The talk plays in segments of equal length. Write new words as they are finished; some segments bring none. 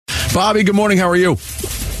Bobby, good morning. How are you?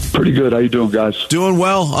 Pretty good. How you doing, guys? Doing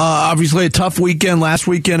well. Obviously, a tough weekend last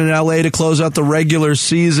weekend in L.A. to close out the regular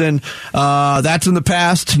season. That's in the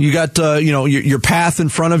past. You got your path in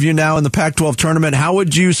front of you now in the Pac-12 tournament. How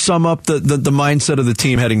would you sum up the mindset of the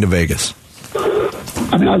team heading to Vegas?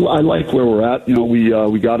 I mean, I like where we're at.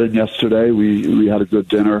 We got in yesterday. We had a good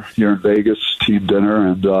dinner here in Vegas, team dinner,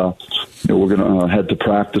 and we're going to head to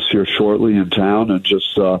practice here shortly in town and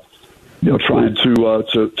just trying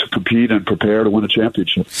to compete and prepare to win a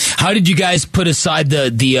championship. How did you guys put aside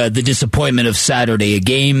the disappointment of Saturday, a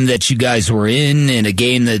game that you guys were in and a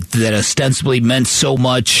game that ostensibly meant so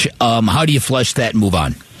much? How do you flush that and move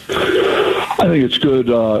on? I think it's good,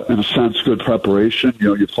 in a sense, good preparation.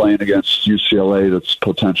 You're playing against UCLA, that's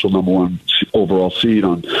potential number one overall seed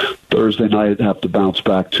on Thursday night, have to bounce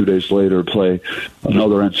back 2 days later, play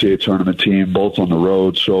another NCAA tournament team, both on the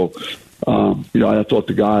road. So, I thought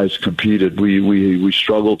the guys competed. We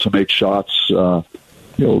struggled to make shots,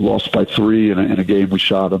 lost by 3 in a game we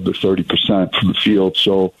shot under 30% from the field.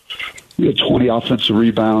 So we had 20 offensive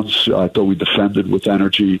rebounds. I thought we defended with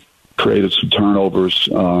energy, created some turnovers,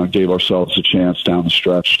 gave ourselves a chance down the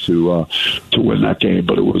stretch to win that game.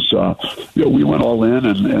 But it was, we went all in,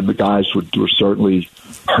 and the guys were certainly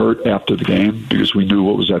hurt after the game because we knew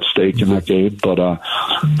what was at stake in that game. But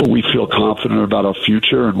we feel confident about our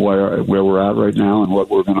future and where we're at right now and what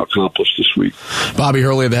we're going to accomplish this week. Bobby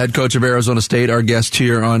Hurley, the head coach of Arizona State, our guest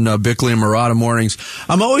here on Bickley and Marotta Mornings.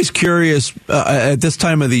 I'm always curious at this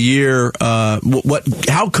time of the year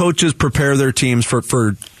how coaches prepare their teams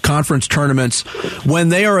for conference tournaments when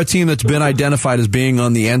they are a team that's been identified as being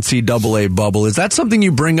on the NCAA bubble. Is that something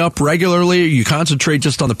you bring up regularly? You concentrate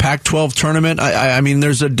just on the Pac-12 tournament? I mean,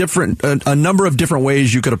 there's a number of different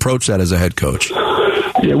ways you could approach that as a head coach.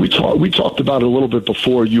 Yeah, we talked about it a little bit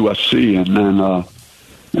before USC, and then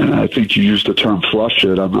and I think you used the term flush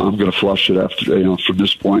it. I'm going to flush it after, from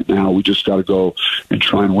this point now. We just got to go and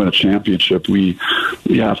try and win a championship. We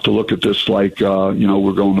have to look at this like,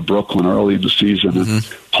 we're going to Brooklyn early in the season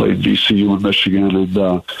and playing VCU and Michigan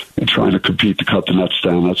and trying to compete to cut the nets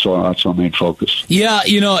down. That's our main focus. Yeah,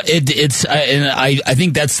 it's and I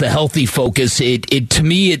think that's the healthy focus. To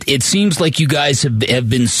me, it seems like you guys have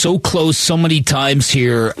been so close so many times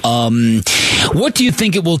here. What do you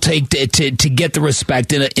think it will take to get the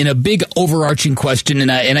respect? In a big overarching question,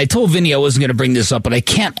 and I told Vinny I wasn't going to bring this up, but I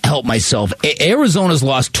can't help myself. Arizona's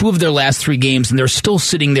lost 2 of their last 3 games, and they're still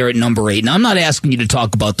sitting there at number 8. Now, I'm not asking you to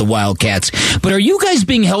talk about the Wildcats, but are you guys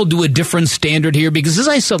being held to a different standard here? Because as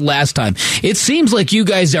I said last time, it seems like you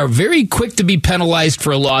guys are very quick to be penalized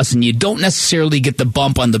for a loss, and you don't necessarily get the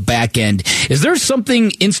bump on the back end. Is there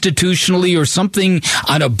something institutionally or something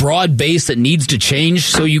on a broad base that needs to change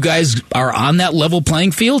so you guys are on that level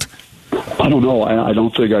playing field? I don't know. I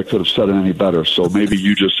don't think I could have said it any better. So maybe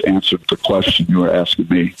you just answered the question you were asking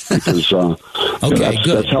me. Because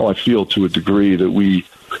that's how I feel to a degree, that we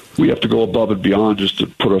have to go above and beyond just to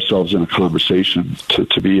put ourselves in a conversation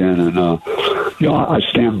to be in. And, I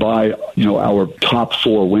stand by, our top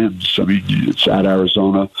 4 wins. I mean, it's at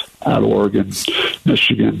Arizona, at Oregon,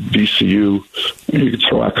 Michigan, VCU. You can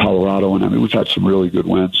throw out Colorado. And, I mean, we've had some really good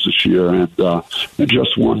wins this year and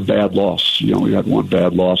just one bad loss. We had one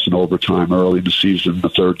bad loss in overtime early in the season, the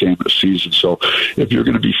 3rd game of the season. So if you're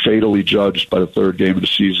going to be fatally judged by the 3rd game of the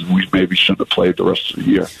season, we maybe shouldn't have played the rest of the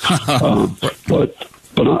year.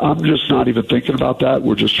 But I'm just not even thinking about that.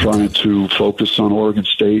 We're just trying to focus on Oregon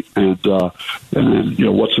State and then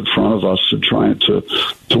what's in front of us and trying to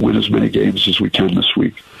win as many games as we can this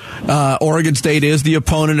week. Oregon State is the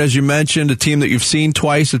opponent, as you mentioned, a team that you've seen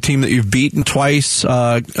twice, a team that you've beaten twice,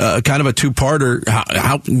 kind of a two-parter.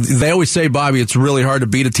 How they always say, Bobby, it's really hard to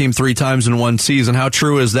beat a team 3 times in one season. How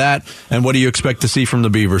true is that, and what do you expect to see from the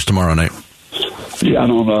Beavers tomorrow night? Yeah, I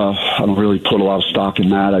don't really put a lot of stock in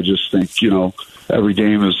that. I just think, every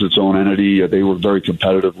game is its own entity. They were very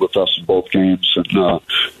competitive with us in both games, and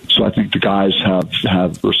so I think the guys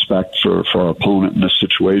have respect for our opponent in this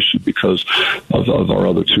situation because of our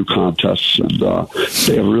other 2 contests, and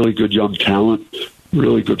they have really good young talent,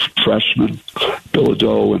 really good freshmen,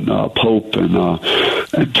 Bilodeau and Pope,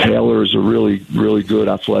 and Taylor is a really, really good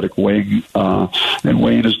athletic wing. And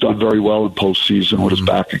Wayne has done very well in postseason with his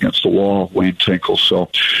back against the wall, Wayne Tinkle.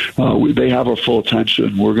 So they have our full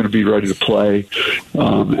attention. We're going to be ready to play.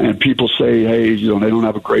 And people say, hey, they don't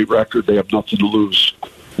have a great record. They have nothing to lose.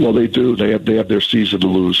 Well, they do. They have their season to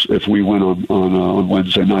lose if we win on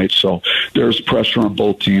Wednesday night. So there's pressure on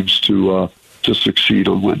both teams to to succeed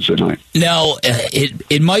on Wednesday night. Now,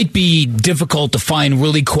 it might be difficult to find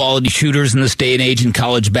really quality shooters in this day and age in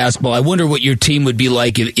college basketball. I wonder what your team would be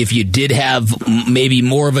like if you did have maybe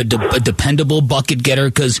more of a dependable bucket getter,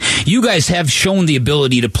 because you guys have shown the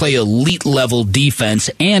ability to play elite level defense.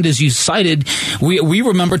 And as you cited, we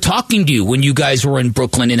remember talking to you when you guys were in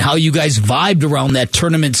Brooklyn and how you guys vibed around that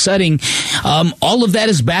tournament setting. All of that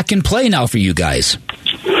is back in play now for you guys.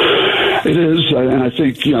 It is, and I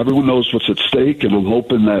think everyone knows what's at stake, and I'm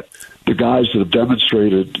hoping that the guys that have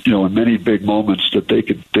demonstrated, in many big moments that they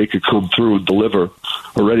could come through and deliver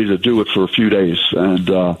are ready to do it for a few days, and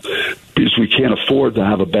because we can't afford to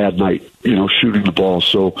have a bad night, shooting the ball.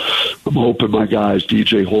 So I'm hoping my guys,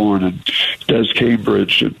 DJ Horn and Des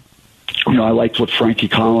Cambridge, and I liked what Frankie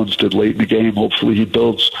Collins did late in the game. Hopefully he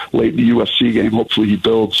builds late in the USC game. Hopefully he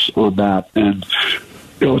builds on that. And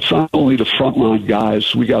it's not only the frontline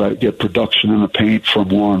guys. We got to get production in the paint from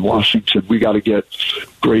Warren Washington. We got to get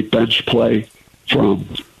great bench play from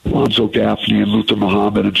Lonzo Gaffney and Luther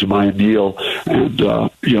Muhammad and Jemiah Neal. And,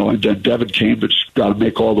 and then Devin Cambridge got to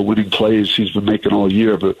make all the winning plays he's been making all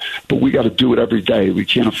year. But we got to do it every day. We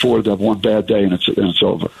can't afford to have one bad day and it's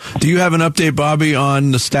over. Do you have an update, Bobby,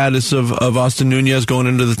 on the status of Austin Nunez going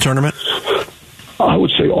into the tournament? I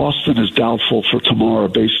would say Austin is doubtful for tomorrow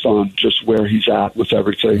based on just where he's at with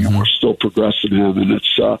everything, and we're still progressing him. And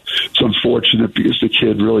it's unfortunate because the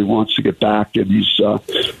kid really wants to get back, and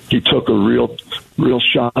he took a real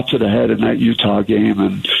shot to the head in that Utah game,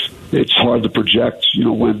 and it's hard to project,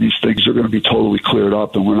 when these things are going to be totally cleared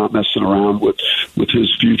up, and we're not messing around with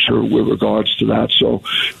his future with regards to that. So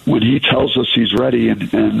when he tells us he's ready and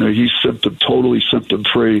he's totally symptom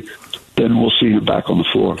free, then we'll see him back on the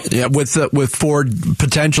floor. Yeah, with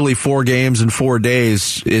potentially 4 games in 4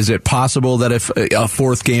 days, is it possible that if a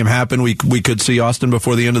fourth game happened, we could see Austin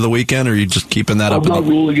before the end of the weekend, or are you just keeping that up? I'm not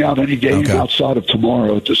ruling out any game outside of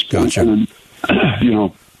tomorrow at this point. Gotcha.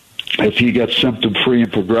 And, if he gets symptom-free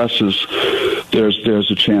and progresses, there's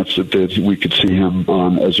a chance that we could see him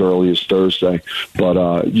on as early as Thursday, but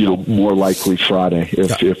more likely Friday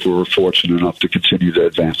if we're fortunate enough to continue to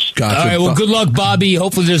advance. Gotcha. All right, well, good luck, Bobby.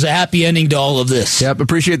 Hopefully there's a happy ending to all of this. Yep,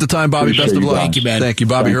 appreciate the time, Bobby. Best of luck. Thank you, man. Thank you,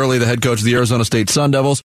 Bobby Hurley, the head coach of the Arizona State Sun Devils.